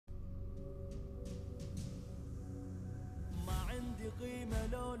قيمة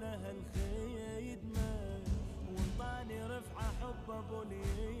لولا هالخدمة، وانطاني رفعة حب ابو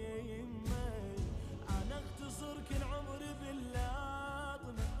اليمة. انا اختصر كل عمري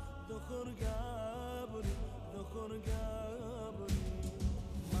باللاطمة، ذخر قبري ذخر قبري.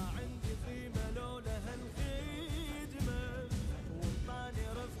 ما عندي قيمة لولا هالخدمة، وانطاني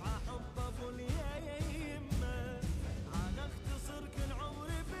رفعة حب ابو اليمة. انا اختصر كل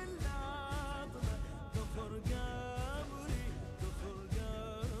عمري باللاطمة، ذخر قبري ذخر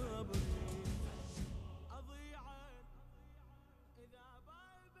قبري. اضيعت اذا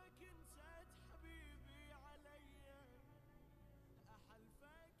بابك نسيت حبيبي علي،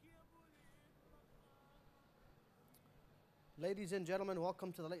 احلفك يا ابو. Ladies and gentlemen,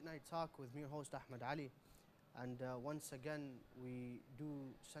 welcome to the Late Night Talk with me, your host Ahmed Ali. And once again, we do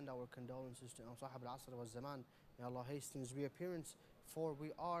send our condolences to Sahib al-Asr wa Zaman. May Allah hasten his reappearance, for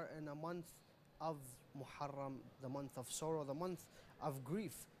we are in a month of Muharram, the month of sorrow, the month of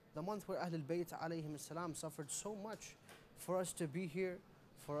grief, the month where Ahlul-Bait alayhim salam suffered so much for us to be here,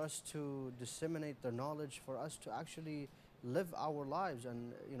 for us to disseminate their knowledge, for us to actually live our lives.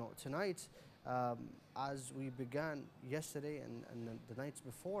 And you know, tonight, as we began yesterday and the nights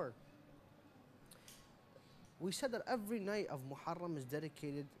before, we said that every night of Muharram is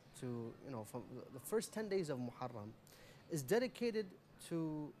dedicated to, you know, from the first 10 days of Muharram is dedicated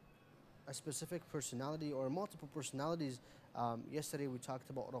to a specific personality or multiple personalities. Yesterday we talked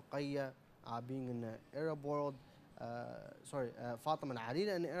about Ruqayya being in the Arab world, Fatima and Ali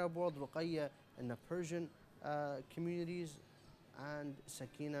in the Arab world, Ruqayya in the Persian communities, and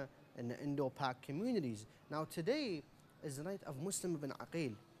Sakina in the Indo-Pak communities. Now today is the night of Muslim Ibn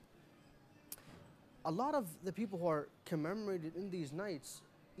Aqeel. A lot of the people who are commemorated in these nights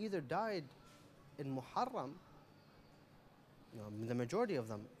either died in Muharram, you know, the majority of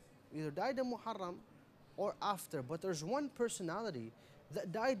them either died in Muharram or after, but there's one personality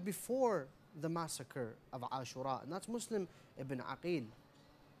that died before the massacre of Ashura, and that's Muslim Ibn Aqeel.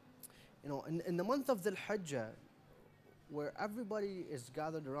 You know, in the month of Dhul Hijjah, where everybody is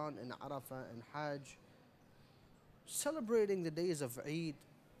gathered around in Arafah and Hajj, celebrating the days of Eid,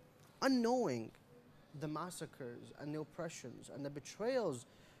 unknowing the massacres and the oppressions and the betrayals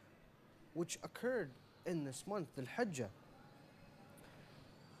which occurred in this month, Dhul Hijjah.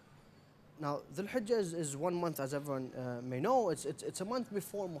 Now, Dhul Hijjah is 1 month, as everyone may know. It's a month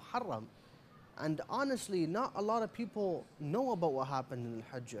before Muharram, and honestly, not a lot of people know about what happened in Dhul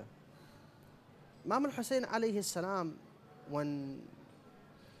Hijjah. Imam Hussein alayhi salam, when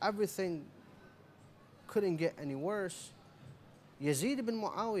everything couldn't get any worse, Yazid ibn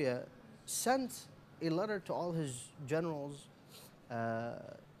Muawiyah sent a letter to all his generals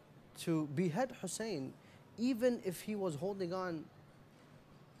to behead Hussein, even if he was holding on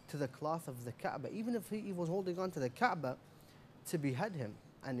to the cloth of the Kaaba, even if he was holding on to the Kaaba, to behead him.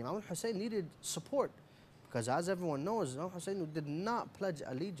 And Imam Hussein needed support, because as everyone knows, Imam Hussein did not pledge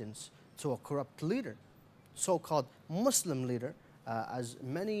allegiance to a corrupt leader, so-called Muslim leader, as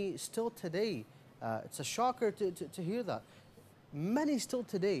many still today, it's a shocker to hear that. Many still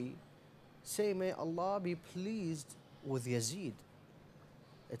today say, may Allah be pleased with Yazid.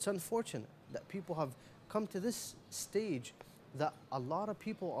 It's unfortunate that people have come to this stage that a lot of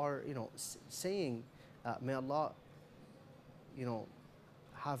people are, you know, saying, may Allah, you know,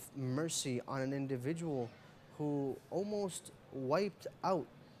 have mercy on an individual who almost wiped out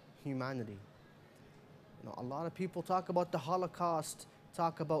humanity. You know, a lot of people talk about the Holocaust,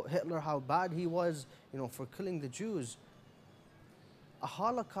 talk about Hitler, how bad he was, you know, for killing the Jews. A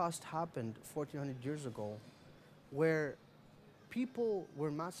Holocaust happened 1400 years ago where people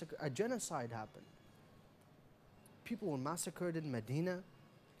were massacred, a genocide happened. People were massacred in Medina,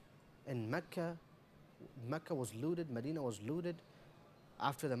 in Mecca. Mecca was looted, Medina was looted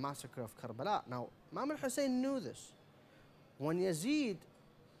after the massacre of Karbala. Now, Imam al-Hussein knew this. When Yazid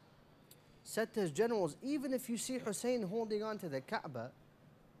said to his generals, even if you see Hussein holding on to the Kaaba,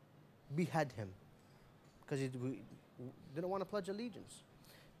 behead him, because he didn't want to pledge allegiance.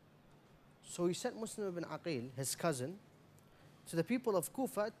 So he sent Muslim Ibn Aqeel, his cousin, to the people of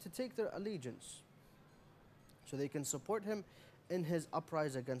Kufa to take their allegiance, so they can support him in his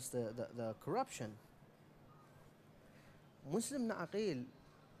uprising against the corruption. Muslim Ibn Aqeel,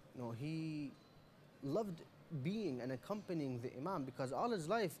 you know, he loved being and accompanying the Imam, because all his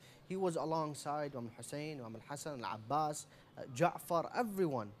life he was alongside Imam Hussein, Imam al-Hassan, al-Abbas, Ja'far,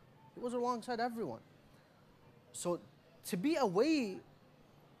 everyone. He was alongside everyone. So to be away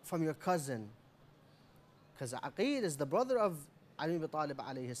from your cousin, because Aqeel is the brother of Ali ibn Talib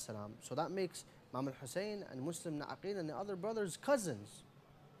alayhi salam, so that makes Imam al-Hussein and Muslim Ibn Aqeel and the other brothers cousins.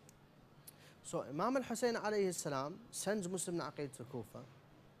 So Imam al-Hussein alayhi salam sends Muslim Ibn Aqeel to Kufa.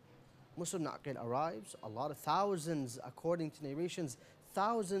 Muslim Ibn Aqeel arrives, a lot of thousands, according to narrations,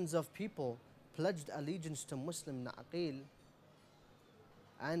 thousands of people pledged allegiance to Muslim Ibn Aqeel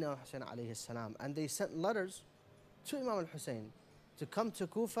and Imam Hussein alayhi salam. And they sent letters to Imam al-Hussein to come to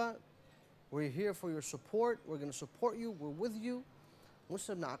Kufa. We're here for your support. We're going to support you. We're with you.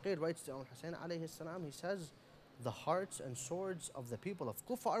 Muslim Ibn Aqeel writes to Imam Hussein alayhi salam, he says, the hearts and swords of the people of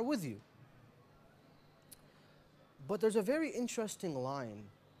Kufa are with you. But there's a very interesting line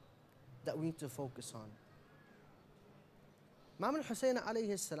that we need to focus on. Imam al-Hussein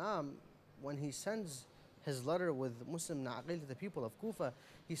alayhi salam, when he sends his letter with Muslim Ibn Aqeel to the people of Kufa,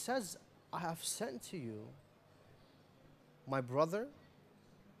 he says, I have sent to you my brother,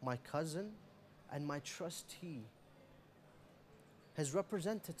 my cousin, and my trustee. His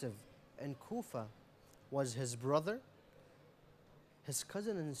representative in Kufa was his brother, his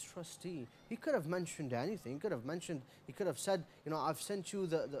cousin, and his trustee. He could have mentioned anything. He could have said, you know, I've sent you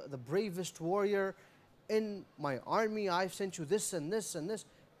the bravest warrior in my army. I've sent you this and this and this.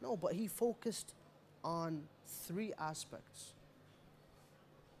 No, but he focused on three aspects: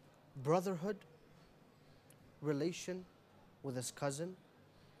 brotherhood, relation with his cousin,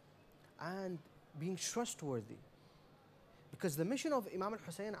 and being trustworthy. Because the mission of Imam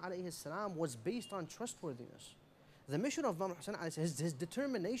al-Hussein alayhi salam was based on trustworthiness. The mission of Imam al-Hussein alayhi salam, his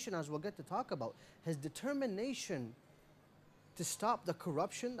determination, as we'll get to talk about, his determination to stop the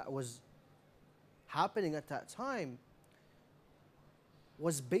corruption that was happening at that time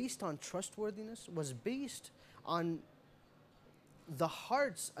was based on trustworthiness, was based on the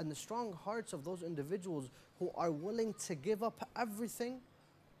hearts and the strong hearts of those individuals who are willing to give up everything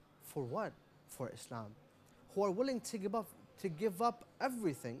for what? For Islam. Who are willing to give up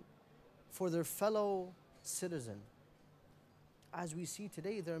everything for their fellow citizen. As we see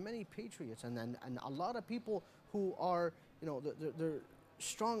today, there are many patriots and a lot of people who are, you know, they're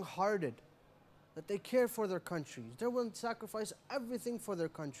strong-hearted, that they care for their countries. They're willing to sacrifice everything for their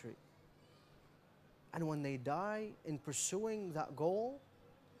country. And when they die in pursuing that goal,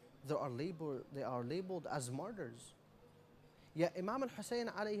 they are labeled as martyrs. Yet Imam al-Hussein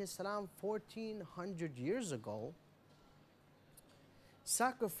alayhi salam 1400 years ago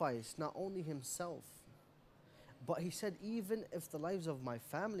sacrificed not only himself, but he said, even if the lives of my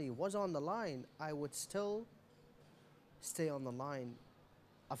family was on the line, I would still stay on the line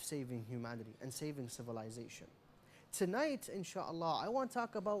of saving humanity and saving civilization. Tonight, inshallah, I want to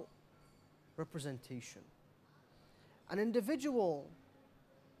talk about representation. An individual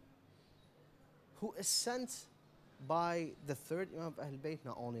who is sent by the third Imam of Ahlul-Bait,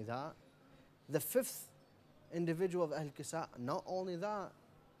 not only that, the fifth individual of Ahl-Kisa, not only that,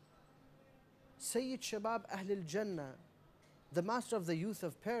 Sayyid Shabab Ahlul Jannah, the master of the youth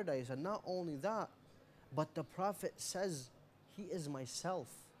of paradise, and not only that, but the Prophet says, he is myself.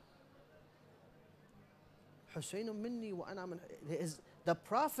 Husaynun minni wa ana min. The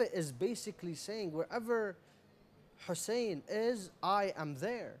Prophet is basically saying, wherever Hussein is, I am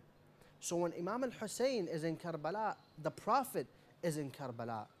there. So when Imam al-Hussein is in Karbala, the Prophet is in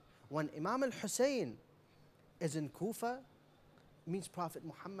Karbala. When Imam al-Hussein is in Kufa, means Prophet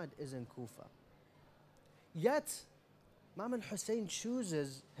Muhammad is in Kufa. Yet, Imam al-Hussein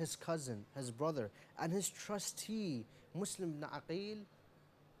chooses his cousin, his brother, and his trustee, Muslim Ibn Aqeel,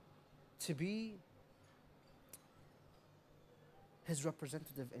 to be his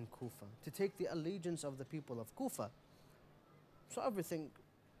representative in Kufa, to take the allegiance of the people of Kufa. So everything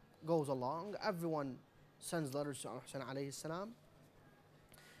goes along, everyone sends letters to Hussein alayhi salam.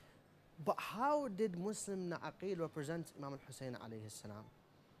 But how did Muslim Ibn Aqeel represent Imam al-Hussein alayhi salam?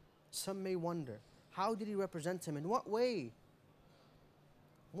 Some may wonder, how did he represent him? In what way?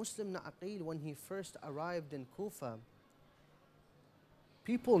 Muslim Ibn Aqeel, when he first arrived in Kufa,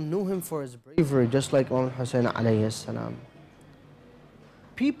 people knew him for his bravery, just like Imam Hussein alayhi salam.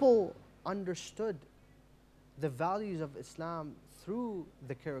 People understood the values of Islam through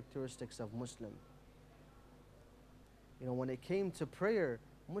the characteristics of Muslim. You know, when it came to prayer,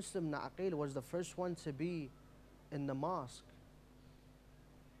 Muslim Ibn Aqeel was the first one to be in the mosque.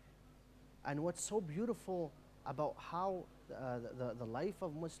 And what's so beautiful about how the life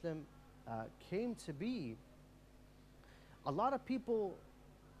of Muslim came to be, a lot of people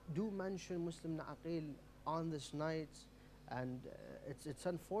do mention Muslim Ibn Aqeel on this night, and it's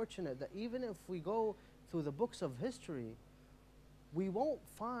unfortunate that even if we go through the books of history, we won't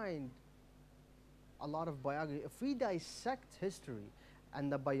find a lot of biography. If we dissect history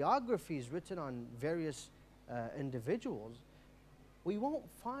and the biographies written on various individuals, we won't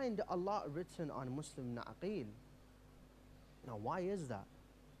find a lot written on Muslim Ibn Aqeel. Now, why is that?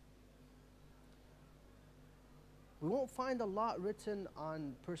 We won't find a lot written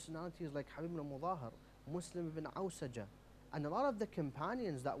on personalities like Habib ibn Mudahar, Muslim ibn Aqeel, and a lot of the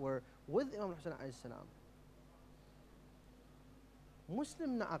companions that were with Imam Hussein alayhi salam.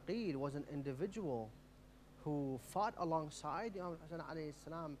 Muslim ibn Aqeel was an individual who fought alongside Imam Hussein alayhi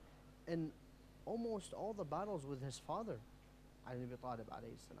salam in almost all the battles with his father, Ali ibn Talib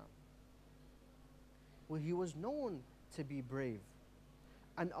alayhi salam. Well, he was known to be brave.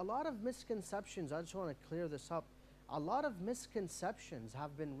 And a lot of misconceptions, I just want to clear this up, a lot of misconceptions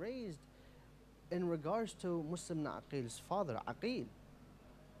have been raised in regards to Muslim ibn Aqeel's father, Aqeel.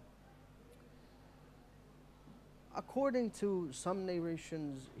 According to some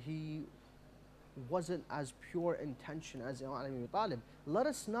narrations, he wasn't as pure intention as Imam Ali ibn Abi Talib. Let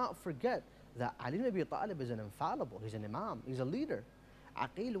us not forget that Ali ibn Abi Talib is an infallible, he's an imam, he's a leader.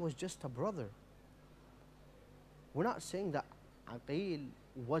 Aqeel was just a brother. We're not saying that Aqeel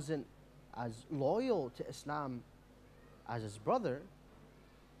wasn't as loyal to Islam as his brother,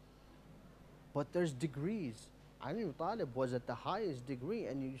 but there's degrees. Ali ibn Talib was at the highest degree,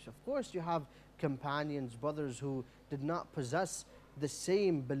 and you, of course you have companions, brothers who did not possess the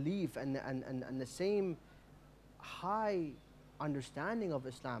same belief and the same high understanding of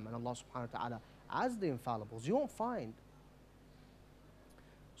Islam and Allah subhanahu wa ta'ala as the infallibles. You won't find.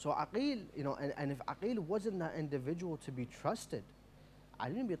 So Aqeel, you know, and if Aqeel wasn't that individual to be trusted,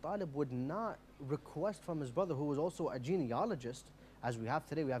 Ali ibn Abi Talib would not request from his brother, who was also a genealogist, as we have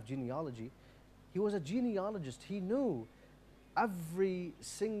today, we have genealogy. He was a genealogist. He knew every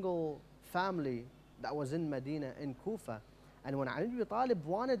single family that was in Medina, in Kufa. And when Ali ibn Abi Talib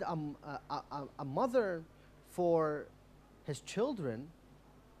wanted a mother for his children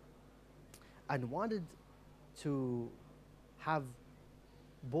and wanted to have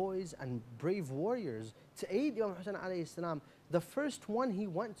boys and brave warriors to aid Imam Hussein alayhi salam, the first one he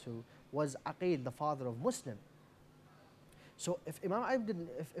went to was Aqeel, the father of Muslim. So if Imam Ali didn't,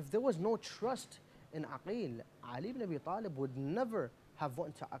 if there was no trust in Aqeel, Ali ibn Abi Talib would never have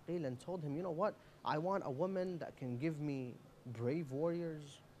went to Aqeel and told him, you know what, I want a woman that can give me brave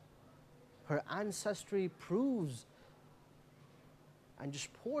warriors. Her ancestry proves and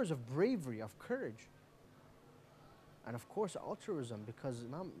just pours of bravery, of courage. And of course altruism, because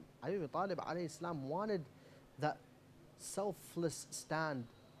Imam Ali ibn Talib alayhi salam wanted that selfless stand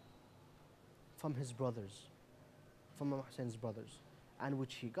from his brothers, from Imam Hussein's brothers, and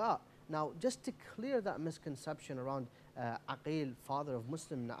which he got. Now, just to clear that misconception around Aqeel, father of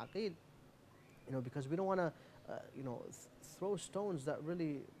Muslim ibn Aqeel, you know, because we don't want to, you know, throw stones that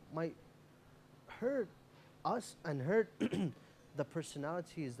really might hurt us and hurt the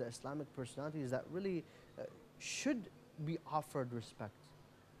personalities, the Islamic personalities that really should be offered respect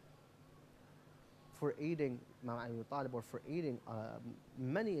for aiding Imam Ali ibn Talib or for aiding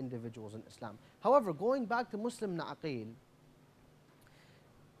many individuals in Islam. However, going back to Muslim ibn Aqeel,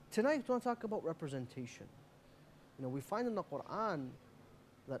 tonight we want to talk about representation. You know, we find in the Quran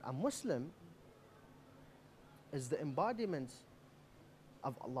that a Muslim is the embodiment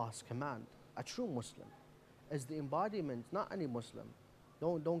of Allah's command. A true Muslim is the embodiment, not any Muslim.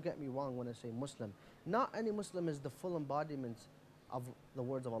 Don't get me wrong when I say Muslim. Not any Muslim is the full embodiment of the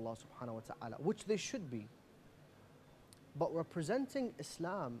words of Allah subhanahu wa ta'ala, which they should be. But representing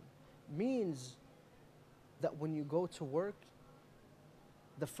Islam means that when you go to work,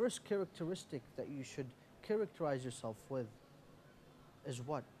 the first characteristic that you should characterize yourself with is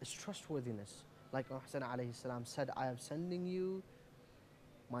what? Is trustworthiness. Like Hussein alayhi salam said, I am sending you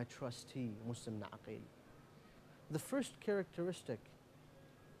my trustee, Muslim ibn Aqeel. The first characteristic,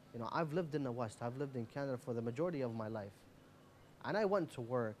 you know, I've lived in the West, I've lived in Canada for the majority of my life. And I went to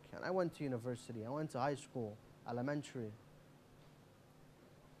work, and I went to university, I went to high school, elementary.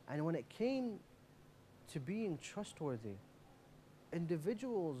 And when it came to being trustworthy,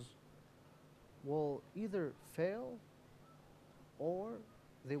 individuals will either fail or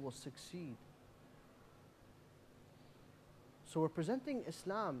they will succeed. So representing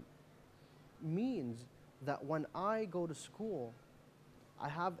Islam means that when I go to school, I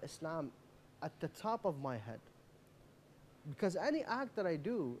have Islam at the top of my head. Because any act that I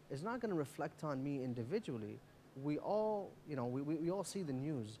do is not going to reflect on me individually. We all, you know, we all see the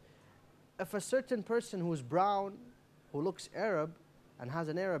news. If a certain person who's brown, who looks Arab, and has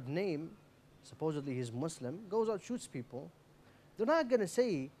an Arab name, supposedly he's Muslim, goes out, shoots people, they're not going to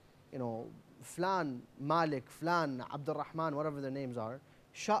say, you know, Flan Malik, Flan Abdul Rahman, whatever their names are,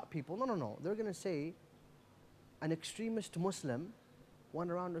 shot people. No, no, no. They're going to say an extremist Muslim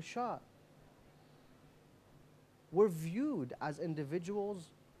went around and shot. We're viewed as individuals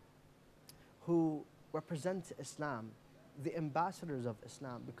who represent Islam, the ambassadors of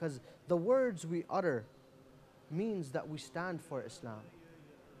Islam, because the words we utter means that we stand for Islam.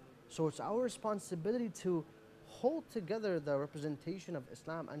 So it's our responsibility to hold together the representation of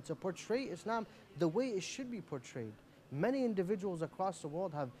Islam and to portray Islam the way it should be portrayed. Many individuals across the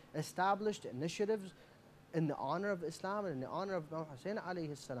world have established initiatives in the honor of Islam and in the honor of Imam Hussein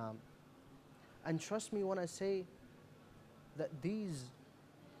alayhi salam. And trust me when I say that these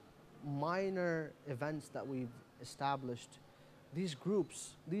minor events that we've established, these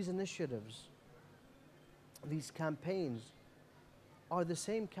groups, these initiatives, these campaigns are the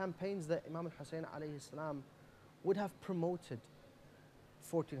same campaigns that Imam Hussein alayhi salam would have promoted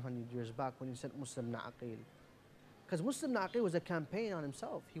 1400 years back when he sent Muslim Ibn Aqeel. Because Muslim Ibn Aqeel was a campaign on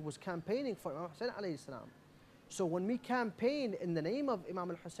himself. He was campaigning for Imam Hussein alayhi salam. So when we campaign in the name of Imam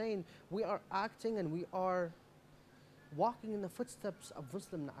al-Hussein, we are acting and we are walking in the footsteps of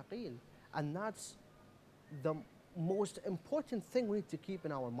Muslim Ibn Aqeel. And that's the most important thing we need to keep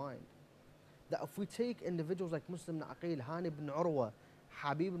in our mind. That if we take individuals like Muslim Ibn Aqeel, Hani ibn Urwa,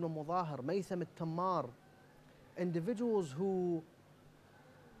 Habib ibn Mudahir, Maytham al-Tammar, individuals who,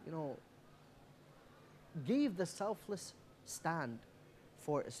 gave the selfless stand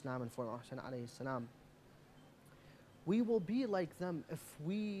for Islam and for Imam Hussein alayhi salam, we will be like them if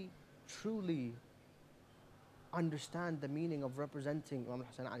we truly understand the meaning of representing Imam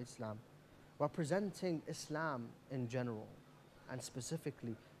Hussein alayhi salam, representing Islam in general, and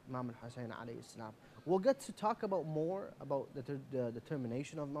specifically Imam Hussein alayhi salam. We'll get to talk about more about the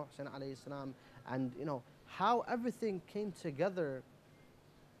determination of Imam Hussein alayhi salam and how everything came together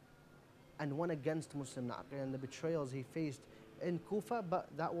and went against Muslim Ibn Aqeel and the betrayals he faced in Kufa, but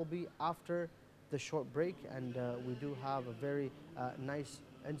that will be after the short break, and we do have a very nice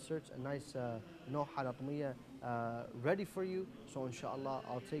inserts, a nice Noha Latmiya ready for you. So inshallah,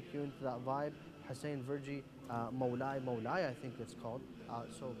 I'll take you into that vibe. Hussein Verji, Mawlai, Mawlai, I think it's called.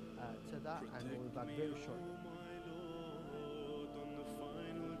 To that, and we'll be back very shortly.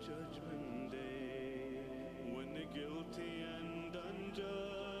 Guilty and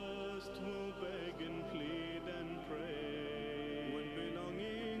unjust will beg and plead and pray. When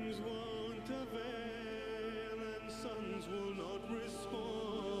belongings won't avail and sons will not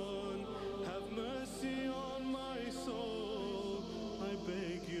respond, have mercy on my soul, I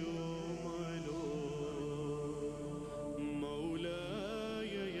beg you, my Lord. Mawla,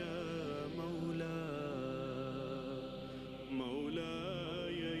 ya Mawla, Mawla.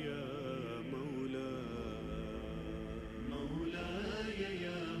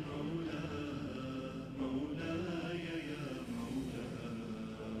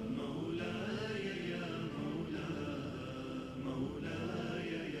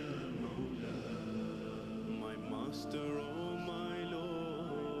 Oh my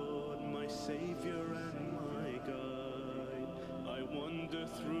Lord, my Savior and my guide, I wander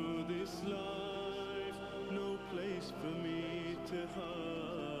through this life, no place for me to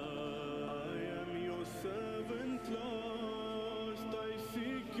hide. I am your servant lost, I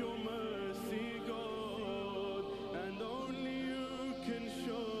seek your mercy, God, and only you can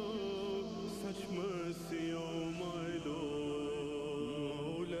show such mercy, oh my Lord.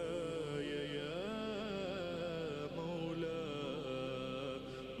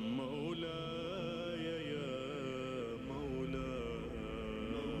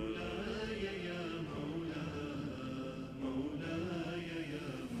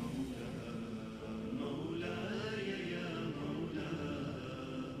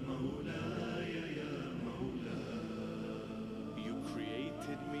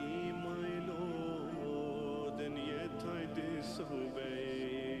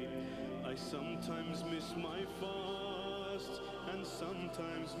 I sometimes miss my fast and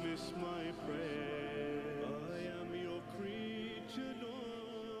sometimes miss my prayer. I am your creature,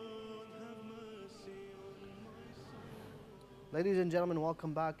 Lord, have mercy on my soul. Ladies and gentlemen,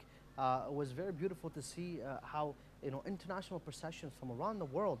 welcome back. It was very beautiful to see how international processions from around the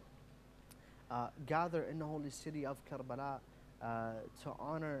world gather in the holy city of Karbala to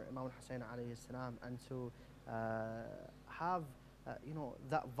honor Imam Hussein alayhi salam and to have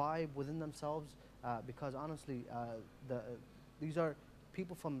that vibe within themselves, because honestly, these are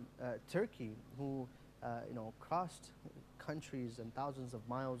people from Turkey who crossed countries and thousands of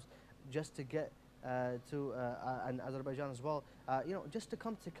miles just to get to and Azerbaijan as well, just to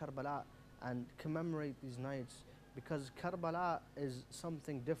come to Karbala and commemorate these nights, because Karbala is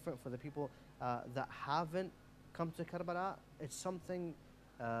something different for the people that haven't come to Karbala. It's something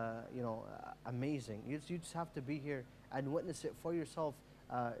amazing. You just have to be here and witness it for yourself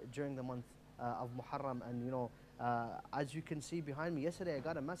during the month of Muharram. And as you can see behind me, yesterday I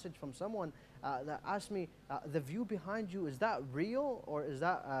got a message from someone that asked me, the view behind you, is that real or is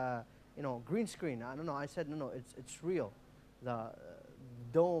that green screen. I don't know. I said, no, it's real. The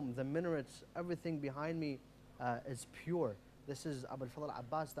dome, the minarets, everything behind me is pure. This is Abul Fadl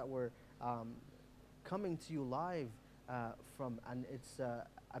Abbas that we're coming to you live from, and it's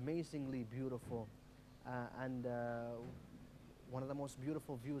amazingly beautiful. And one of the most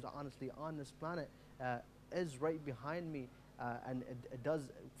beautiful views, honestly, on this planet is right behind me. And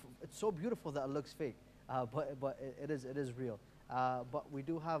it's so beautiful that it looks fake, but it is real. But we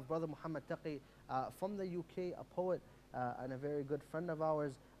do have Brother Muhammad Taqi from the UK, a poet and a very good friend of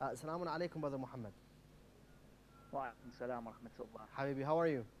ours. Assalamu alaikum, Brother Muhammad. Wa alaikum salam wa rahmatullah. Habibi, how are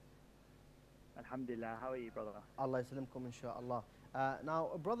you? Alhamdulillah. How are you, brother? Allah yaslimkum, inshaAllah.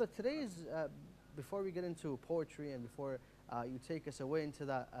 Now, brother, today's, before we get into poetry and before you take us away into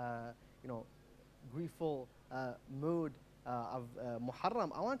that, griefful mood of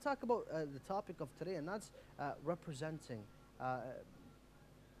Muharram, I want to talk about the topic of today, and that's representing.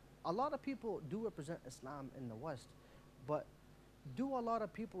 A lot of people do represent Islam in the West, but do a lot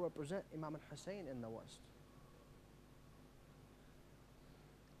of people represent Imam Hussein in the West?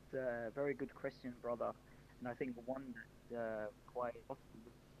 It's a very good question, brother, and I think one that quite often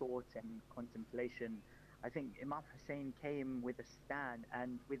thought and contemplation. I think Imam Hussein came with a stand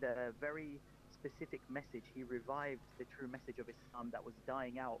and with a very specific message. He revived the true message of Islam that was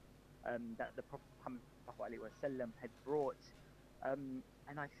dying out, that the Prophet Muhammad had brought.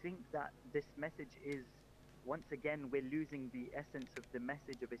 And I think that this message is, once again, we're losing the essence of the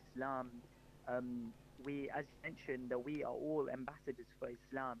message of Islam. We, as you mentioned, that we are all ambassadors for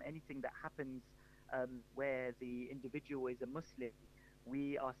Islam. Anything that happens where the individual is a Muslim,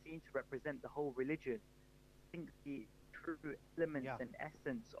 we are seen to represent the whole religion. I think the true elements and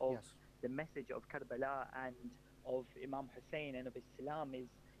essence of the message of Karbala and of Imam Hussein and of Islam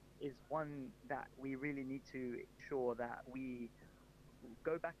is one that we really need to ensure that we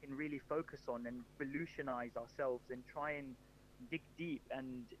go back and really focus on and revolutionize ourselves and try and dig deep,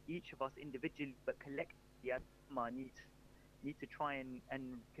 and each of us individually but collectively need to try and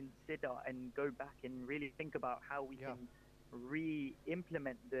consider and go back and really think about how we can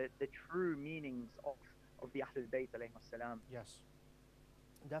re-implement the true meanings of the Ahlul-Bait alayhim salam. Yes,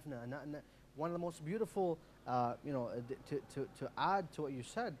 definitely. And one of the most beautiful, to add to what you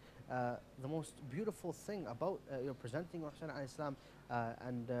said, the most beautiful thing about presenting Hussein alayhi salam,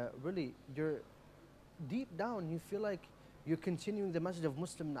 and really, you're deep down, you feel like you're continuing the message of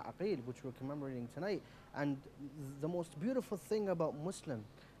Muslim Ibn Aqeel, which we're commemorating tonight. And the most beautiful thing about Muslim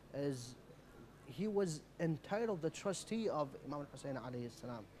is he was entitled the trustee of Imam Hussein alayhi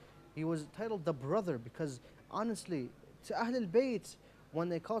salam. He was titled the brother, because honestly, to Ahlul-Bait, when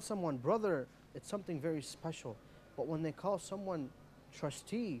they call someone brother, it's something very special. But when they call someone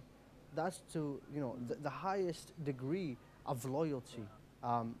trustee, that's to the highest degree of loyalty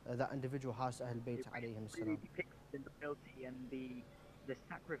that individual has to Ahlul-Bait alayhim salam. Really depicts the loyalty and the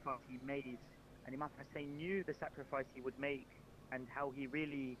sacrifice he made, and Imam Hussein knew the sacrifice he would make, and how he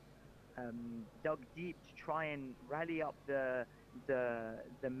really dug deep to try and rally up the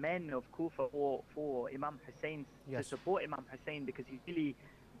men of Kufa for Imam Hussein, to support Imam Hussein, because he really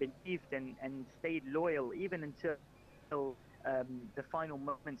believed and stayed loyal even until the final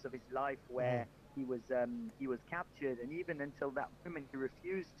moments of his life, where he was captured, and even until that moment he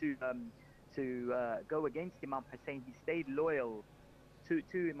refused to go against Imam Hussein. He stayed loyal to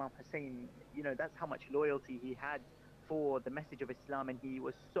Imam Hussein. That's how much loyalty he had for the message of Islam, and he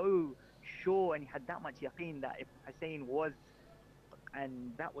was so sure and he had that much yaqeen that if Hussein was,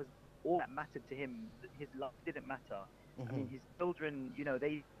 and that was all that mattered to him. His life didn't matter. I mean, his children,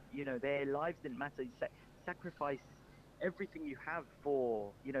 their lives didn't matter. Sacrifice everything you have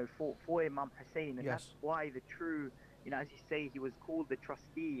for Imam Hussein, and that's why the true, as you say, he was called the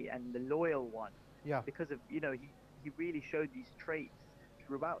trustee and the loyal one. Because of he really showed these traits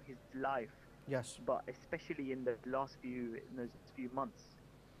throughout his life. But especially in those few months.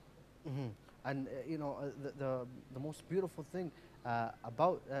 And the most beautiful thing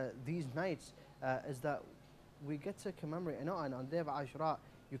about these nights is that we get to commemorate. I know on Day of Ashura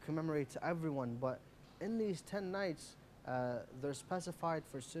you commemorate to everyone, but in these 10 nights they're specified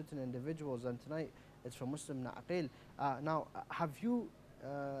for certain individuals, and tonight it's for Muslim Ibn Aqeel. Now, have you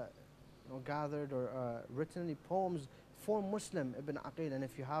gathered or written any poems for Muslim Ibn Aqeel? And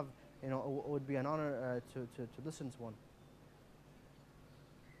if you have, it would be an honor to listen to one.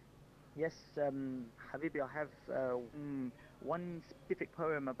 Yes, Habibi, I have one specific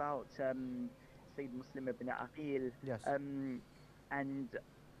poem about Sayyid Muslim Ibn Aqeel. And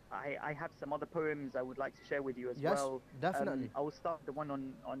I have some other poems I would like to share with you as well. Definitely. I will start the one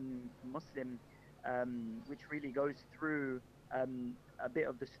on Muslim, which really goes through a bit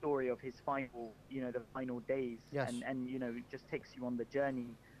of the story of his final, the final days, Yes. and it just takes you on the journey.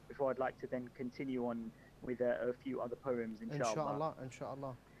 Before I'd like to then continue on with a few other poems, inshallah. Inshallah,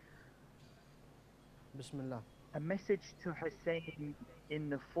 inshallah. Bismillah. A message to Hussein in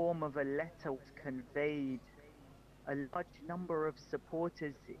the form of a letter was conveyed. A large number of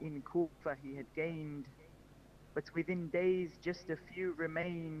supporters in Kufa he had gained, but within days just a few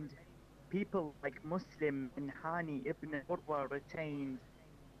remained. People like Muslim and Hani ibn Urwa retained.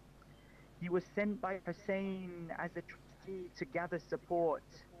 He was sent by Hussein as a trustee to gather support,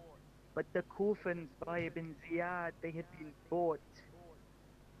 but the Kufans by Ibn Ziyad, they had been bought.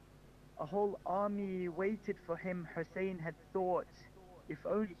 A whole army waited for him, Hussein had thought, if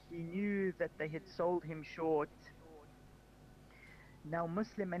only he knew that they had sold him short. Now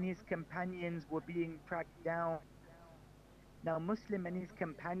Muslim and his companions were being tracked down. Now Muslim and his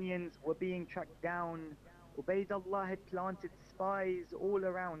companions were being tracked down. Ubaydullah had planted spies all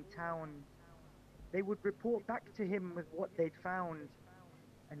around town. They would report back to him with what they'd found,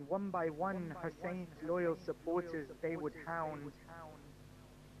 and one by one Hussein's loyal supporters they would hound.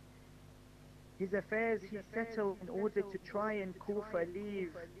 His affairs he settled in order to try and Kufa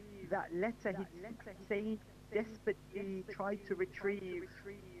leave. That letter he sent Hussein desperately tried to retrieve.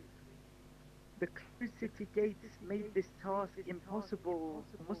 The closed city gates made this task impossible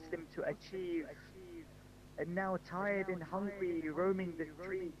for Muslim to achieve. And now tired and hungry, roaming the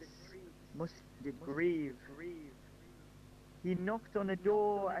streets, Muslim did grieve. He knocked on a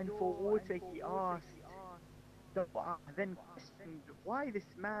door and for water he asked. The Dua then questioned why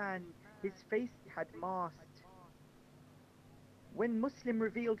this man his face had masked. When Muslim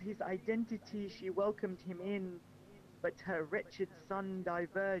revealed his identity, she welcomed him in, but her wretched son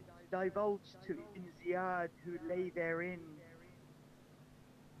divulged to Ibn Ziyad, who lay therein.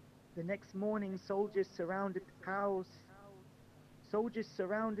 The next morning, soldiers surrounded the house. Soldiers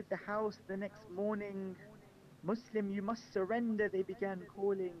surrounded the house the next morning. Muslim, you must surrender, they began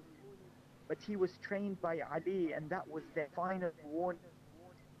calling. But he was trained by Ali, and that was their final warning.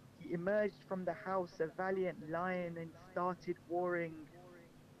 He emerged from the house a valiant lion and started warring.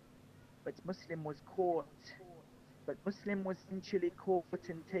 But Muslim was caught. But Muslim was eventually caught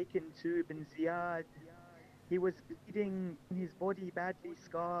and taken to Ibn Ziyad. He was bleeding, his body badly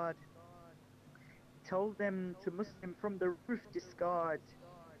scarred. He told them to Muslim from the roof discard.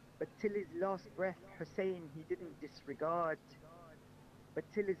 But till his last breath, Hussein he didn't disregard. But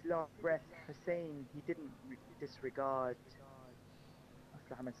till his last breath, Hussein he didn't disregard.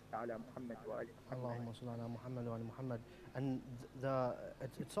 Allahumma salli ala Muhammad wa ali Muhammad. And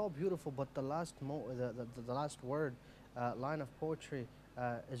it's all beautiful, but the last word, line of poetry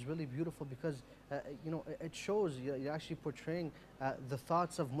is really beautiful because it shows you're actually portraying the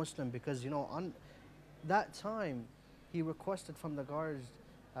thoughts of Muslim, because on that time he requested from the guards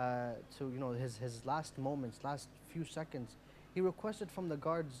to his last moments, last few seconds, he requested from the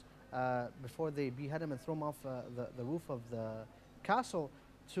guards before they behead him and throw him off the roof of the castle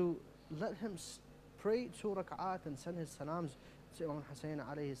to let him pray 2 rak'at and send his salams to Imam Hussein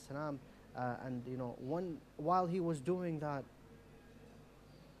alayhi salam. And while he was doing that,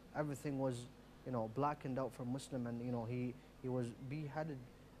 everything was blackened out for Muslim, and he was beheaded.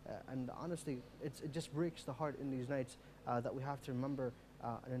 And honestly, it just breaks the heart in these nights that we have to remember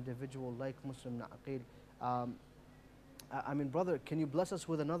an individual like Muslim Ibn Aqeel. I mean, brother, can you bless us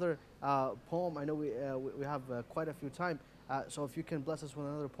with another poem? I know we have quite a few time, so if you can bless us with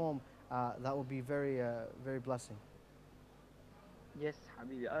another poem, that would be very, very blessing. Yes,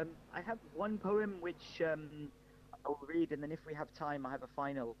 Habibi. I have one poem which I'll read, and then if we have time, I have a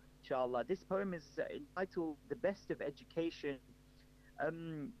final, inshallah. This poem is entitled "The Best of Education."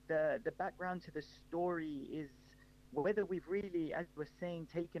 The background to the story is whether we've really, as we're saying,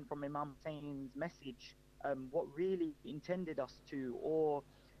 taken from Imam Hussein's message what really intended us to, or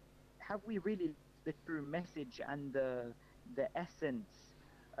have we really the true message and the essence.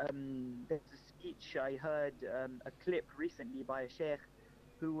 There's a speech I heard, a clip recently by a sheikh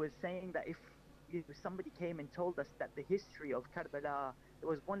who was saying that if somebody came and told us that the history of Karbala, there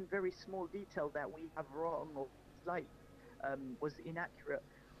was one very small detail that we have wrong or slight, was inaccurate,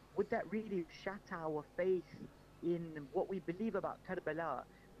 would that really shatter our faith in what we believe about Karbala?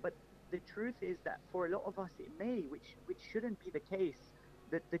 But the truth is that for a lot of us it may, which shouldn't be the case.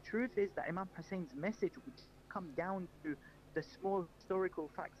 The truth is that Imam Hussein's message would come down to the small historical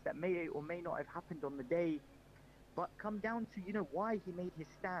facts that may or may not have happened on the day, but come down to why he made his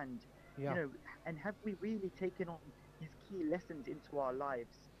stand, and have we really taken on his key lessons into our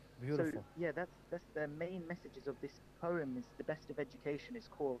lives? Beautiful. So yeah, that's the main messages of this poem. Is the best of education is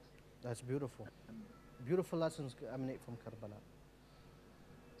called. That's beautiful. beautiful lessons emanate from Karbala.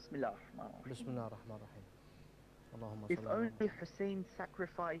 Bismillah ar-Rahman ar-Rahim. Bismillah ar-Rahman ar-Rahim. Allahumma If salli ala only Muhammad. Hussein's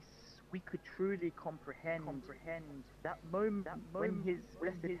sacrifice we could truly comprehend that moment when his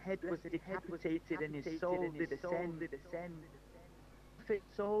blessed head was decapitated and his soul did ascend.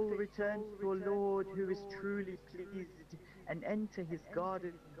 Perfect soul, return to your Lord who is truly pleased and enter his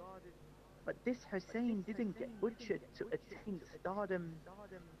garden. But this Hussein didn't get butchered to attain stardom.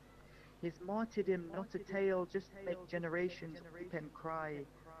 His martyrdom, not a tale just to make generations weep and cry,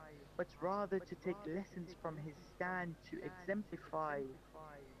 but rather to take lessons from his stand to exemplify.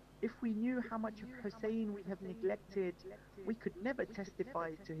 If we knew how much of Hussein we have neglected, we could never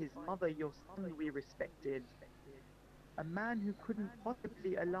testify to his mother, your son we respected. A man who couldn't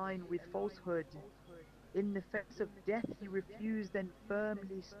possibly align with falsehood. In the face of death he refused and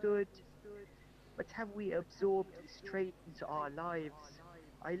firmly stood. But have we absorbed this trait into our lives?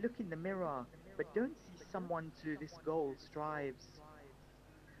 I look in the mirror, but don't see someone to this goal strives.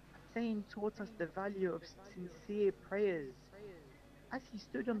 Hussein taught us the value of sincere prayers. As he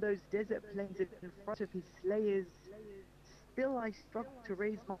stood on those desert plains in front of his slayers, still I struggle to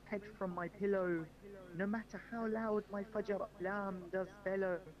raise my head from my pillow, no matter how loud my Fajr alarm does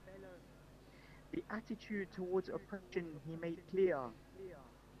bellow. The attitude towards oppression he made clear.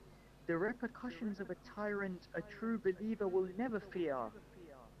 The repercussions of a tyrant a true believer will never fear.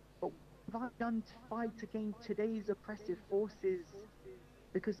 But what have I done to fight against today's oppressive forces?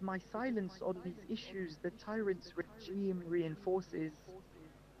 Because my silence on these issues the tyrant's regime reinforces.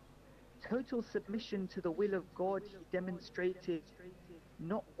 Total submission to the will of God he demonstrated.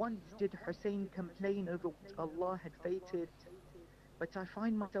 Not once did Hussein complain over what Allah had fated. But I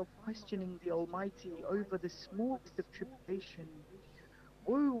find myself questioning the Almighty over the smallest of tribulation.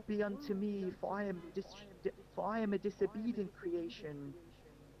 Woe be unto me, for I am a disobedient creation.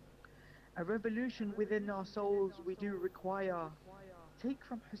 A revolution within our souls we do require. Take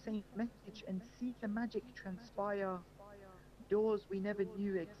from Hussein's message and see the magic transpire. Doors we never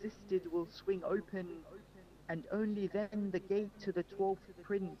knew existed will swing open, and only then the gate to the 12th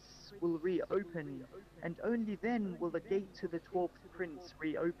prince will reopen, and only then will the gate to the 12th prince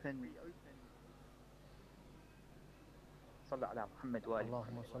reopen. Allahumma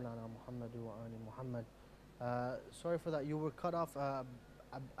salli ala Muhammad wa ali Muhammad. Sorry for that. You were cut off a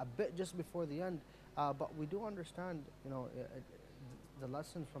bit just before the end, but we do understand, the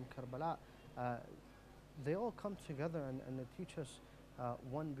lessons from Karbala. They all come together and they teach us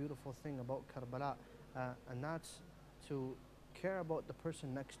one beautiful thing about Karbala, and that's to care about the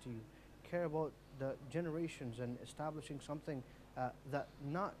person next to you, care about the generations, and establishing something that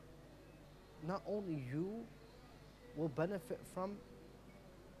not only you will benefit from,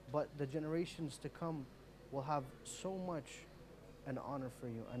 but the generations to come will have so much an honor for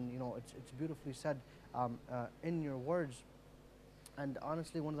you. And it's beautifully said in your words. And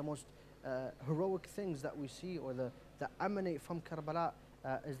honestly, one of the most heroic things that we see, or that emanate from Karbala,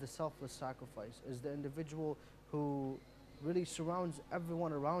 is the selfless sacrifice, is the individual who really surrounds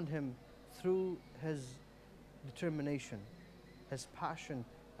everyone around him through his determination, his passion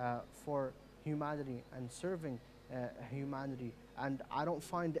for humanity and serving humanity. And I don't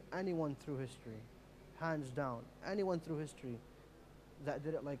find anyone through history, hands down, anyone through history that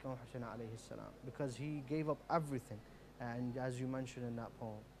did it like Imam Hussein alayhi salam, because he gave up everything, and as you mentioned in that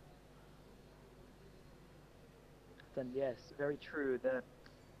poem. Then yes, very true.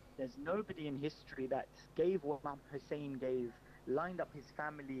 There's nobody in history that gave what Imam Hussein gave, lined up his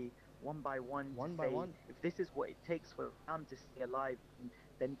family one by one, if this is what it takes for Islam to stay alive,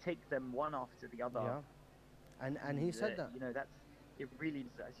 then take them one after the other. Yeah. And he said that. It really,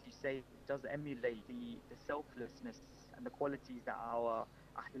 as you say, it does emulate the selflessness and the qualities that our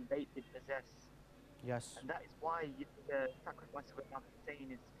Ahlul-Bait did possess. Yes. And that is why the sacrifice of Imam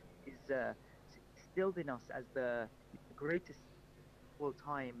Hussein is instilled in us as the greatest of all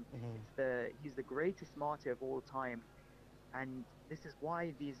time. He's the greatest martyr of all time. And this is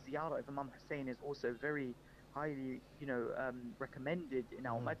why the ziyarah of Imam Hussein is also very highly, recommended in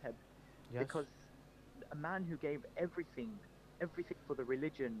our madhab. Yes. Because a man who gave everything for the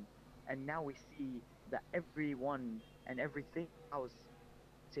religion, and now we see that everyone and everything bows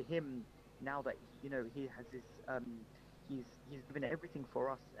to him now that he has this he's given everything for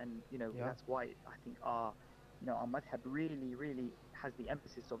us, and that's why I think our madhab really has the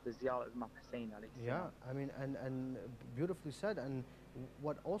emphasis of the ziyarah of Imam Hussein alayhi salam. Yeah, I mean, and beautifully said. And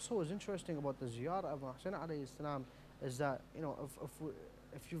what also is interesting about the ziyarah of Imam Hussein alayhi salam is that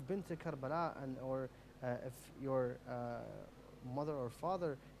if you've been to Karbala, or if your mother or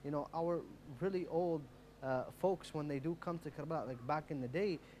father, our really old folks, when they do come to Karbala, like back in the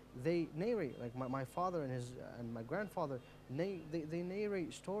day, they narrate, like my father and my grandfather, they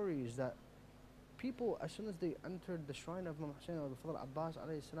narrate stories that people, as soon as they entered the shrine of Imam Hussein or the Fadl Abbas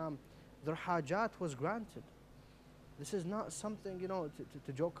alayhi salam, their hajat was granted. This is not something,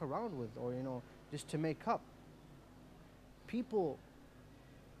 to joke around with, or, just to make up. People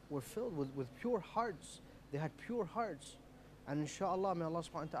were filled with pure hearts. They had pure hearts. And inshallah, may Allah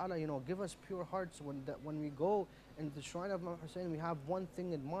subhanahu wa ta'ala, give us pure hearts when we go into the shrine of Imam Hussein, we have one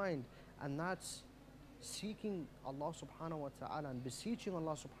thing in mind, and that's seeking Allah subhanahu wa ta'ala and beseeching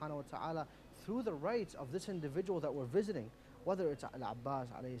Allah subhanahu wa ta'ala through the rights of this individual that we're visiting, whether it's Al-Abbas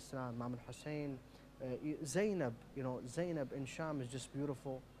alayhi salam, Imam Hussein, Zainab, Zainab in Sham is just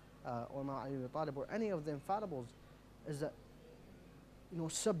beautiful, or Imam Ali ibn Talib, or any of the infallibles, is that,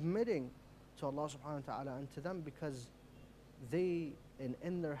 submitting to Allah subhanahu wa ta'ala and to them, because they,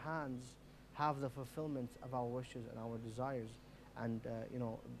 in their hands, have the fulfillment of our wishes and our desires. And,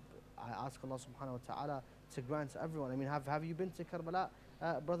 I ask Allah subhanahu wa ta'ala to grant everyone. I mean, have you been to Karbala,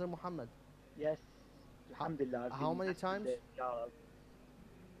 Brother Muhammad? Yes, alhamdulillah. How many times?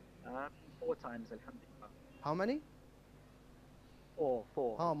 4 times, alhamdulillah. How many? 4.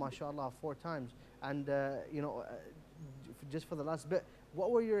 Oh, mashallah, 4 times. And, just for the last bit, what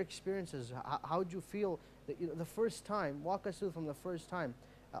were your experiences? How did you feel that, the first time? Walk us through from the first time.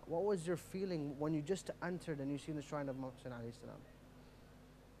 What was your feeling when you just entered and you seen the shrine of Imam Hussein alayhi salam?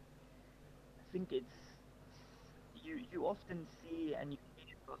 I think it's, you often see and you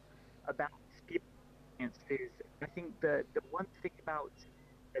hear about experiences. I think the one thing about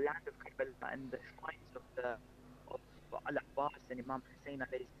the land of Karbala and the shrines of Al-Abbas and Imam Hussein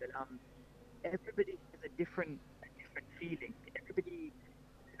alayhi salam, everybody has a different feeling. Everybody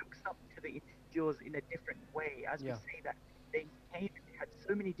looks up to the individuals in a different way. As we say that they came and they had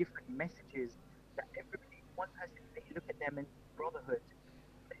so many different messages that everybody, one person may look at them and see brotherhood,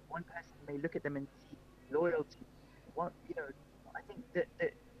 one person may look at them and see loyalty. I think that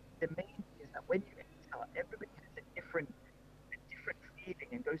the main thing is that when you enter, everybody has a different feeling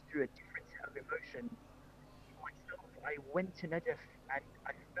and goes through a different set of emotion. Myself, I went to Najaf and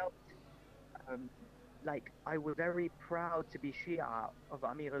I felt like I was very proud to be Shia of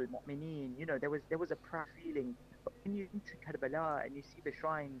Amir al-Mu'mineen. There was a proud feeling. But when you enter Karbala and you see the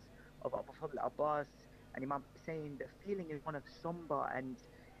shrines of Abu Fadl Abbas and Imam Hussein, the feeling is one of somber and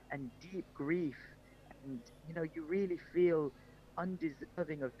deep grief. And, you really feel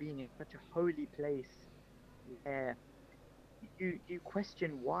undeserving of being in such a holy place where you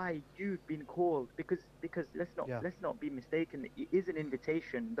question why you've been called, because let's not be mistaken, it is an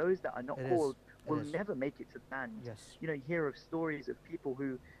invitation. Those that are not called will never make it to the land. Yes. You hear of stories of people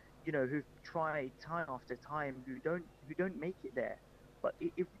who've tried time after time, who don't make it there. But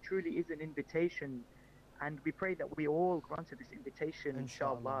it truly is an invitation, and we pray that we all granted this invitation,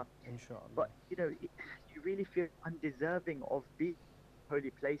 inshallah. But you really feel undeserving of being a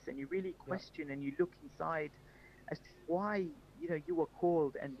holy place, and you really question and you look inside as to why you were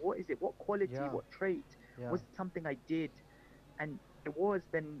called, and what is it, what quality, what trait, was it something I did, and it was,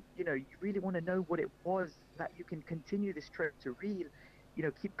 then you really want to know what it was, that you can continue this trip to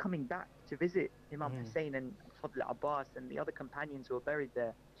keep coming back to visit Imam Hussein and Fadl Abbas and the other companions who are buried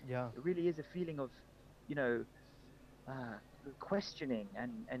there. It really is a feeling of questioning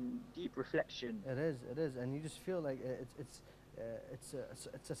and deep reflection. It is, and you just feel like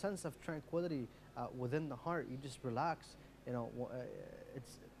it's a sense of tranquility within the heart. You just relax.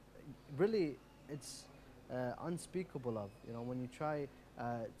 It's really unspeakable of. When you try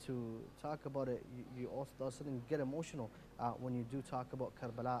to talk about it, you also suddenly get emotional when you do talk about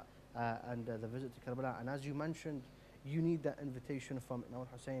Karbala and the visit to Karbala. And as you mentioned, you need that invitation from Imam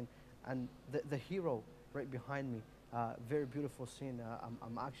Hussein and the hero right behind me. Very beautiful scene.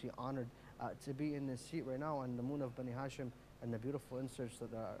 I'm actually honored to be in this seat right now on the moon of Bani Hashim, and the beautiful inserts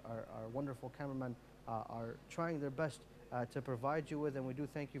that our wonderful cameramen are trying their best to provide you with. And we do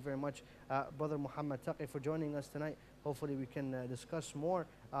thank you very much, Brother Muhammad Taqi, for joining us tonight. Hopefully we can discuss more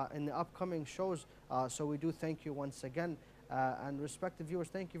in the upcoming shows. So we do thank you once again. And respected viewers,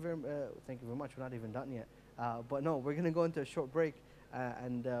 thank you very much. We're not even done yet. But no, we're going to go into a short break,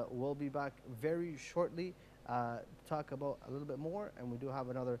 and we'll be back very shortly to talk about a little bit more. And we do have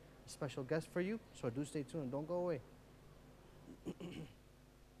another special guest for you. So do stay tuned. Don't go away.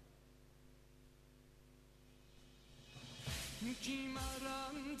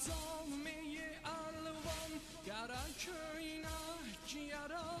 Cimarán جامعه الوان گرکینا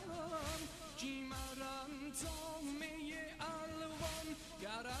جیران Cimarán جامعه الوان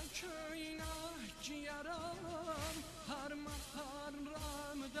گرکینا جیران هر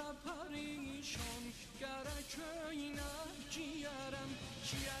محرم دا پریشان گرکینا جیران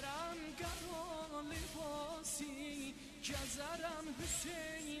سداسی جزرم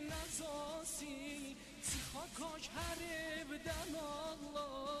حسین ازاسی خاکاش هره بدن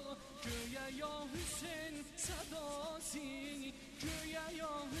الله گویا یا حسین صداسی گویا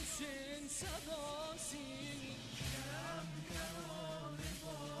یا حسین صداسی کرم کرم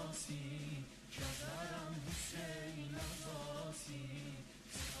باسی جزرم حسین ازاسی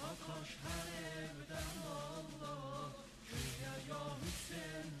خاکاش هره بدن الله گویا یا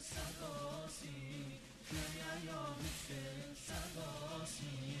حسین صداسی گویا یا حسین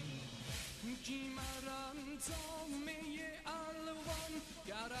صداسی Cimeran zammeye alvan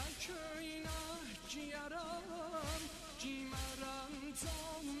Gara köyüne ciğeram Cimeran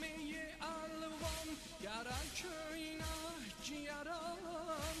zammeye alvan Gara köyüne ciğeram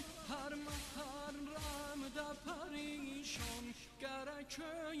Her muharramda perişan Gara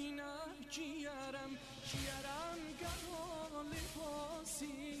köyüne ciğeram Ciğeram gara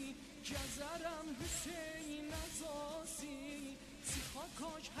libasi Gezeram Hüseyin azasi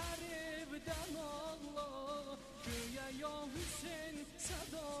خاکاش هره بدن الله گویا یا حسین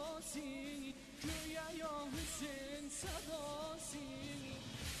صداسی گویا یا حسین صداسی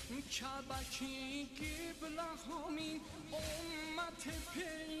کعبکی قبله همین امت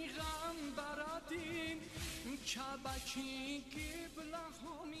پیغمبردین کعبکی قبله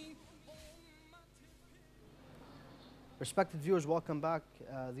همین Respected viewers, welcome back.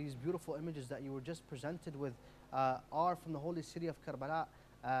 These beautiful images that you were just presented with are from the holy city of Karbala,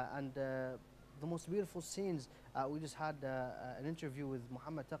 and the most beautiful scenes. We just had an interview with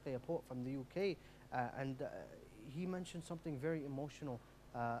Muhammad Taqi, a poet from the UK, and he mentioned something very emotional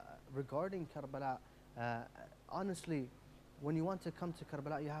regarding Karbala. Honestly, when you want to come to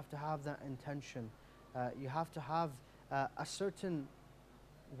Karbala, you have to have that intention. You have to have a certain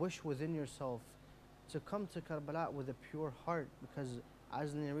wish within yourself to come to Karbala with a pure heart, because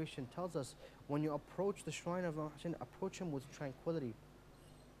as the narration tells us, when you approach the shrine of Imam Hussein, approach him with tranquility.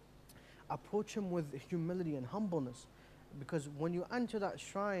 Approach him with humility and humbleness, because when you enter that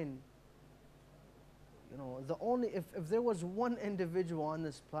shrine, you know, if there was one individual on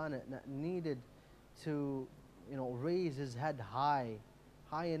this planet that needed to, you know, raise his head high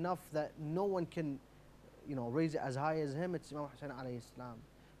enough that no one can, you know, raise it as high as him, it's Imam Hussein alayhi salam.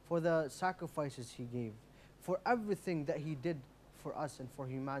 For the sacrifices he gave, for everything that he did for us and for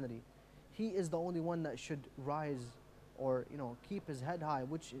humanity. He is the only one that should rise or, you know, keep his head high,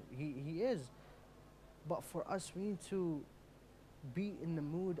 which he is. But for us, we need to be in the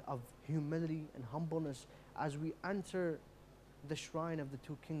mood of humility and humbleness as we enter the shrine of the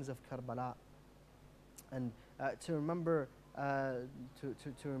two kings of Karbala, and to remember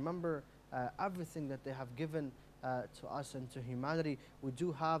everything that they have given to us and to humanity. We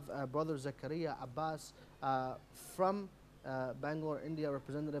do have Brother Zakaria Abbas from Bangalore, India,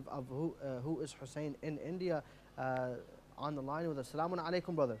 representative of who is Hussein in India, on the line with us. Assalamu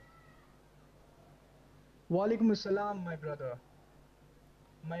alaikum, brother. Wa alaikum assalam, my brother.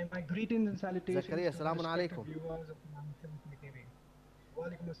 My greetings and salutations Zakaria, to the assalamu respected alaikum. viewers of Muslim TV. Wa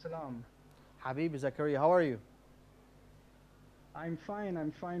alaikum assalam. Habibi Zakaria, how are you? I'm fine,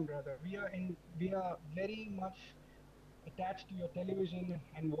 brother. We are very much attached to your television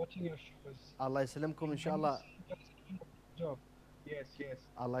and watching your shows. Allah yasalimkum, inshallah. Job. Yes.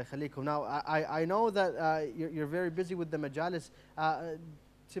 Allah yakhalikum. Now, I know that you're very busy with the majalis.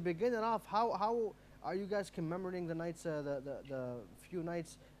 To begin it off, how are you guys commemorating the nights, the few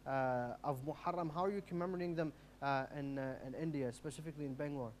nights of Muharram? How are you commemorating them in India, specifically in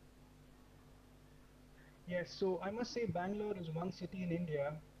Bangalore? Yes, so I must say Bangalore is one city in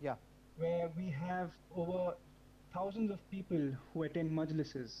India, Yeah. where we have over thousands of people who attend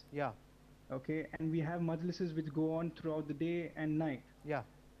majlises. Yeah. Okay, and we have majlises which go on throughout the day and night. Yeah.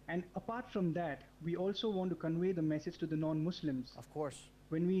 And apart from that, we also want to convey the message to the non-Muslims. Of course.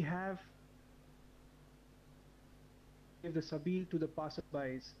 When we give the sabil to the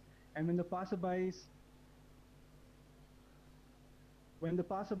passerbys, and when the passerbys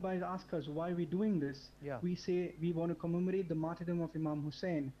ask us why we're doing this, Yeah. we say we want to commemorate the martyrdom of Imam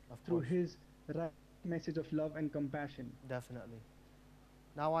Hussein through course. his right message of love and compassion. Definitely.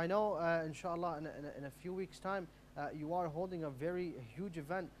 Now I know, inshallah, in a few weeks' time, you are holding a very huge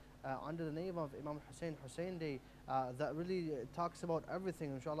event under the name of Imam Hussein Day that really talks about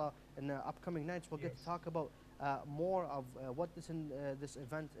everything. Inshallah, in the upcoming nights, we'll get to talk about more of what this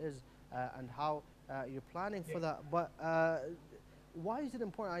event is and how you're planning for that. But why is it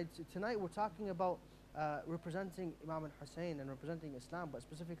important? Tonight we're talking about representing Imam Hussein and representing Islam, but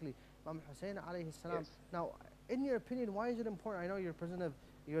specifically Imam Hussein alayhi salam. Yes. Now, in your opinion, why is it important? I know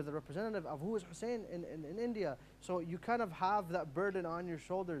you're the representative of who is Hussein in India, so you kind of have that burden on your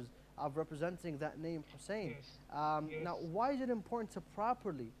shoulders of representing that name Hussein. Yes. Now, Yes. why is it important to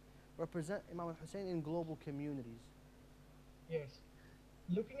properly represent Imam al-Hussein in global communities? Yes.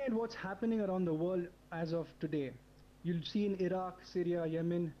 Looking at what's happening around the world as of today, you'll see in Iraq, Syria,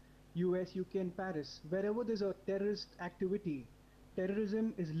 Yemen, US, UK, and Paris, wherever there's a terrorist activity,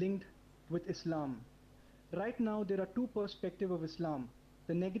 terrorism is linked with Islam. Right now, there are two perspectives of Islam.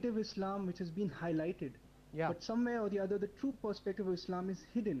 The negative Islam, which has been highlighted, Yeah, but somewhere or the other, the true perspective of Islam is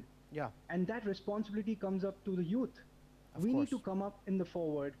hidden. yeah, And that responsibility comes up to the youth. of We need to course. come up in the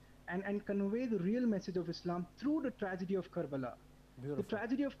forward and convey the real message of Islam through the tragedy of Karbala. The Beautiful.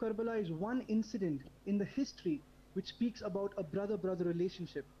 tragedy of Karbala is one incident in the history which speaks about a brother-brother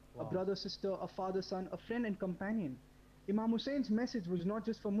relationship, a Wow. brother-sister, a father-son, a friend and companion. Imam Hussein's message was not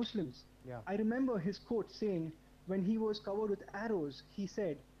just for Muslims. Yeah, I remember his quote saying, when he was covered with arrows, he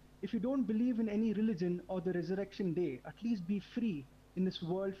said, "If you don't believe in any religion or the resurrection day, at least be free in this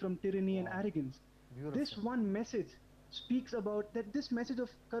world from tyranny and Wow. arrogance." beautiful. This one message speaks about that this message of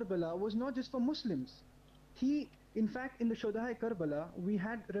Karbala was not just for Muslims. In fact, in the Shodai Karbala, we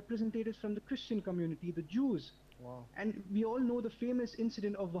had representatives from the Christian community, the Jews, Wow. and we all know the famous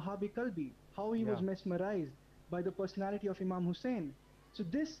incident of Wahhabi Kalbi, how he was Yeah. mesmerized by the personality of Imam Hussein. So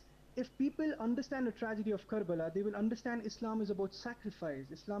if people understand the tragedy of Karbala, they will understand Islam is about sacrifice,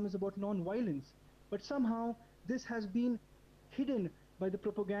 Islam is about non-violence. But somehow this has been hidden by the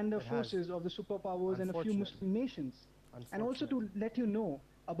propaganda It has. forces of the superpowers and a few Unfortunately. Muslim nations. And also Unfortunately. to let you know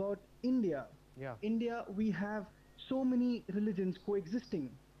about India. Yeah, India, we have so many religions coexisting.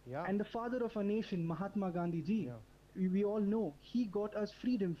 yeah, And the father of our nation, Mahatma Gandhi ji, yeah. we all know, he got us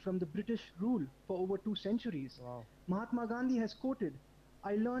freedom from the British rule for over 2 centuries. Wow. Mahatma Gandhi has quoted,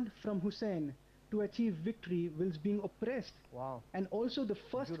 "I learned from Hussein to achieve victory whilst being oppressed." Wow. And also the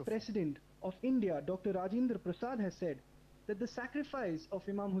first Beautiful. president of India, Dr. Rajendra Prasad, has said that the sacrifice of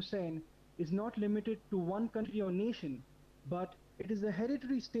Imam Hussein is not limited to one country or nation, but it is the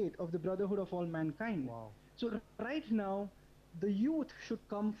hereditary state of the brotherhood of all mankind. Wow. So right now, the youth should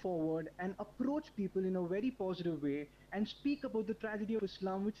come forward and approach people in a very positive way and speak about the tragedy of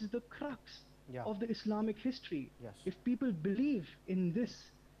Islam, which is the crux Yeah. of the Islamic history. Yes. If people believe in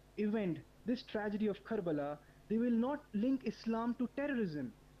this event, this tragedy of Karbala, they will not link Islam to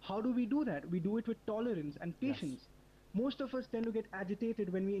terrorism. How do we do that? We do it with tolerance and Yes. patience. Most of us tend to get agitated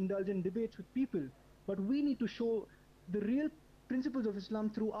when we indulge in debates with people, but we need to show the real principles of Islam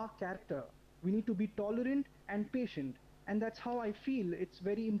through our character. We need to be tolerant and patient, and that's how I feel it's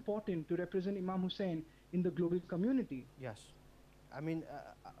very important to represent Imam Hussein in the global community. Yes. I mean,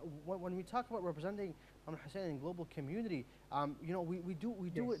 when we talk about representing Imam Hussein in global community, you know, we do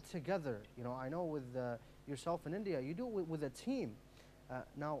Yes. it together. You know, I know with yourself in India, you do it with a team.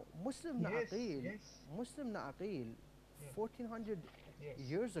 Now, Muslim Ibn Yes, Aqeel, yes. Muslim Ibn Aqeel, Yeah. 1400 Yes.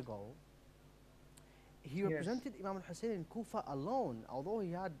 years ago, he Yes. represented Imam al-Hussein in Kufa alone, although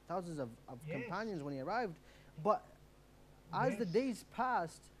he had thousands of Yes. companions when he arrived. But as the Yes. days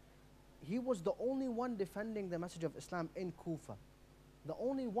passed, he was the only one defending the message of Islam in Kufa. The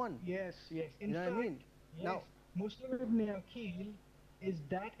only one. Yes, yes. In You know fact, what I mean? yes, Now- Muslim Ibn Aqeel is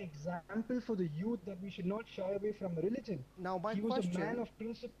that example for the youth that we should not shy away from religion. Now, my He was a man question- of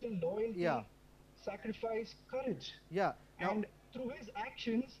principle, loyalty, Yeah. sacrifice, courage. Yeah. Now, And through his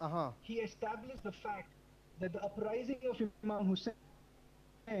actions, uh-huh. he established the fact that the uprising of Imam Hussein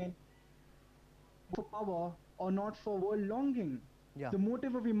for power or not for world longing. Yeah. The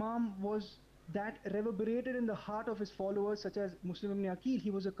motive of Imam was that reverberated in the heart of his followers, such as Muslim Ibn Aqeel.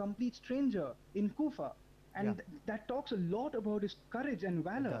 He was a complete stranger in Kufa, and Yeah. that talks a lot about his courage and It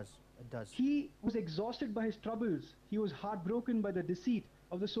valor. does. It does. He was exhausted by his troubles. He was heartbroken by the deceit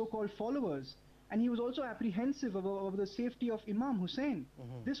of the so-called followers, and he was also apprehensive of the safety of Imam Hussein.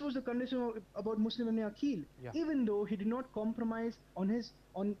 Mhm. This was the condition about Muslim Ibn Aqeel. Yeah. Even though he did not compromise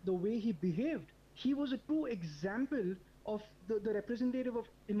on the way he behaved, he was a true example of the representative of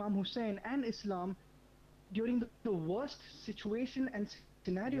Imam Hussein and Islam during the worst situation and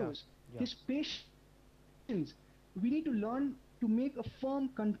scenarios. Yeah. His patience. We need to learn to make a firm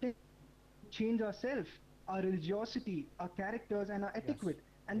content, change ourselves, our religiosity, our characters, and our etiquette.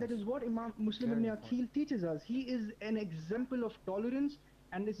 And that Yes. is what Imam Muslim Very Ibn important. Aqeel teaches us. He is an example of tolerance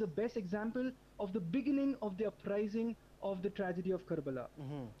and is the best example of the beginning of the uprising of the tragedy of Karbala.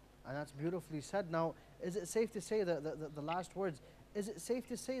 Hmm. And that's beautifully said. Now, is it safe to say that the last words? Is it safe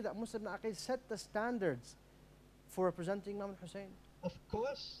to say that Muslim Ibn Aqeel set the standards for representing Imam Hussein? Of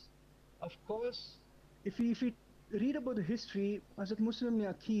course. If we read about the history, Hazrat Muslim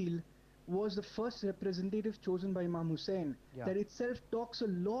Ibn Aqeel was the first representative chosen by Imam Hussein. Yeah. That itself talks a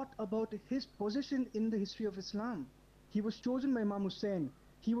lot about his position in the history of Islam. He was chosen by Imam Hussein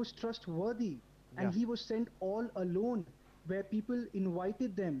he was trustworthy, and Yeah. he was sent all alone, where people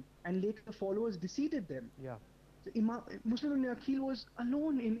invited them and later the followers defeated them. Yeah. So Muslim Ibn Aqeel was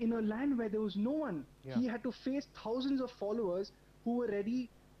alone in a land where there was no one. Yeah. He had to face thousands of followers who were ready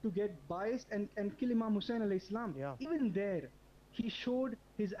to get biased and kill Imam Hussein alayhi salam. Yeah. Even there, he showed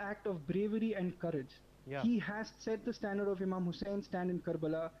his act of bravery and courage. Yeah. He has set the standard of Imam Hussein's stand in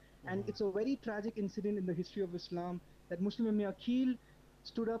Karbala, and it's a very tragic incident in the history of Islam that Muslim Ibn Aqeel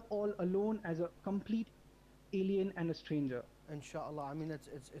stood up all alone as a complete alien and a stranger. Inshallah. I mean,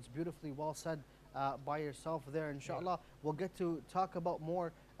 it's beautifully well said by yourself there. Inshallah, we'll get to talk about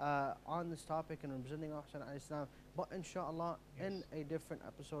more on this topic and representing Hussein alayhi salam. But inshallah, in a different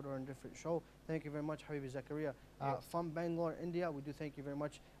episode or in a different show. Thank you very much, Habibi Zakaria, from Bangalore, India. We do thank you very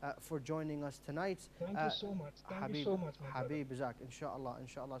much for joining us tonight. Thank you so much. Thank you so much, my brother. Habib Zak, inshallah,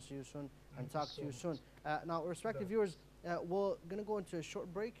 see you soon and Thank you talk so to you much. soon. Now, respective viewers, we're gonna go into a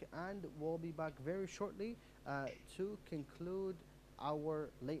short break and we'll be back very shortly to conclude our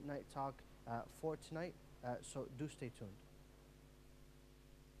late night talk for tonight. So do stay tuned.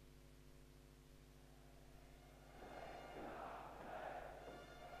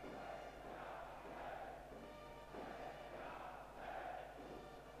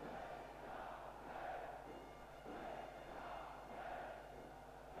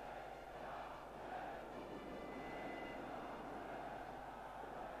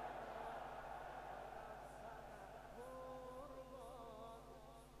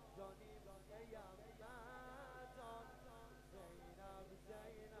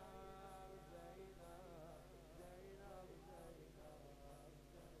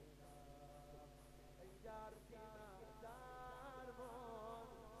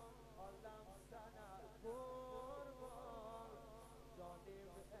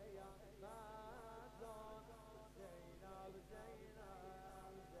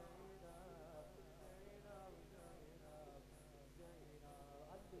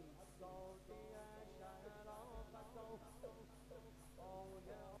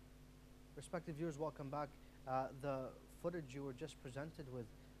 Respective viewers, welcome back. The footage you were just presented with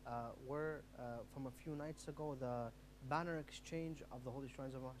were from a few nights ago, the banner exchange of the holy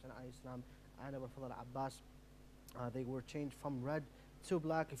shrines of Hussein alayhi salam and Abu Fadl Abbas. They were changed from red to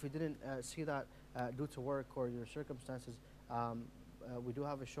black. If you didn't see that due to work or your circumstances, we do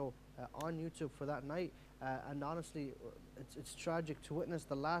have a show on YouTube for that night. And honestly, it's tragic to witness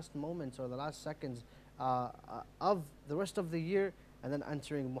the last moments or the last seconds of the rest of the year, and then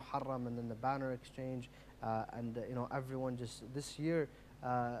entering Muharram, and then the banner exchange, and you know, everyone just this year,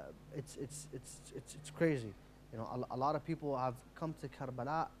 it's crazy. You know, a lot of people have come to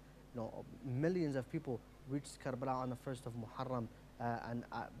Karbala. You know, millions of people reached Karbala on the 1st of Muharram, and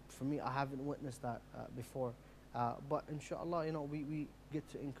for me, I haven't witnessed that before. But inshallah, you know, we get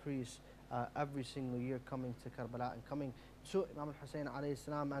to increase every single year coming to Karbala and coming to Imam Hussein alayhi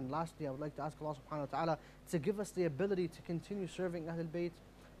salam. And lastly, I would like to ask Allah subhanahu wa ta'ala to give us the ability to continue serving Ahlul-Bait,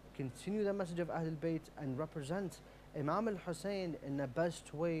 continue the message of Ahlul-Bait, and represent Imam al-Hussein in the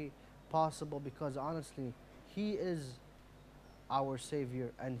best way possible, because honestly, he is our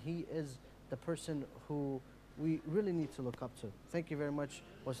savior and he is the person who we really need to look up to. Thank you very much.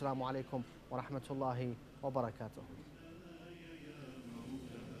 Wassalamu alaikum wa rahmatullahi wa barakatuh.